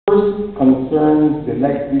concerns the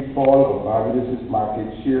likely fall of Barbados'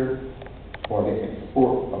 market share for the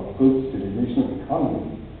export of goods to the regional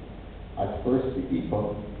economy, at first the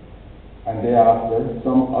EPA, and thereafter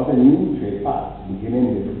some other new trade pacts,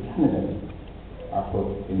 beginning with Canada, are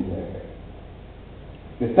put into effect.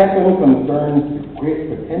 The second concerns the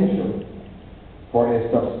great potential for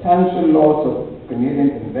a substantial loss of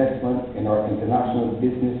Canadian investment in our international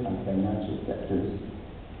business and financial sectors,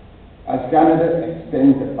 as Canada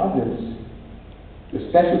extends to others the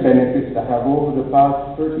special benefits that have over the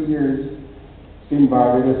past 30 years seen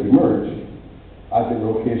Barbados emerge as a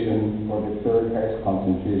location for the third highest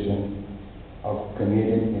concentration of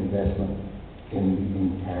Canadian investment in the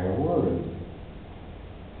entire world.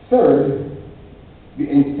 Third, the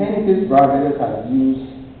incentives Barbados has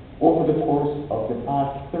used over the course of the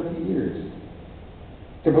past 30 years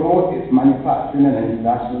to promote its manufacturing and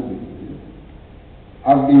international businesses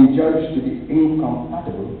have been judged to be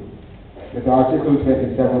incompatible with Article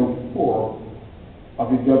 27.4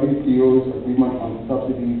 of the WTO's Agreement on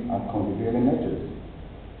Subsidies and Countervailing Measures.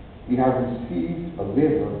 We have received a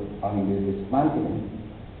waiver on the dismantling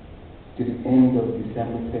to the end of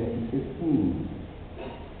December 2015.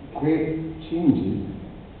 Great changes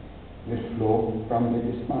will flow from the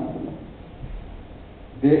dismantlement.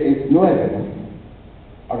 There is no evidence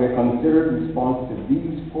of a considered response to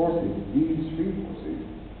these forces, these three forces,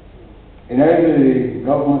 in either the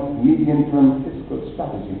government's medium-term fiscal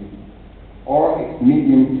strategy or its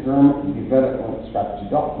medium-term development strategy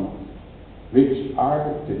documents, which are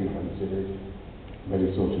to be considered by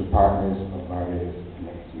the social partners of Barbados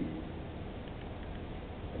next week.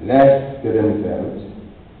 Left to themselves,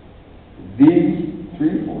 these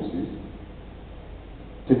three forces,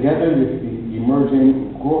 together with the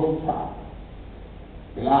emerging growth tract,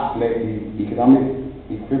 will act like the economic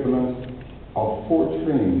equivalent of four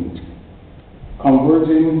trains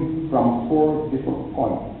converging from four different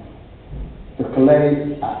points to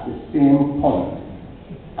collide at the same point,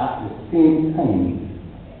 at the same time,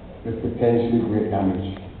 with potentially great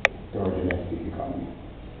damage to our domestic economy.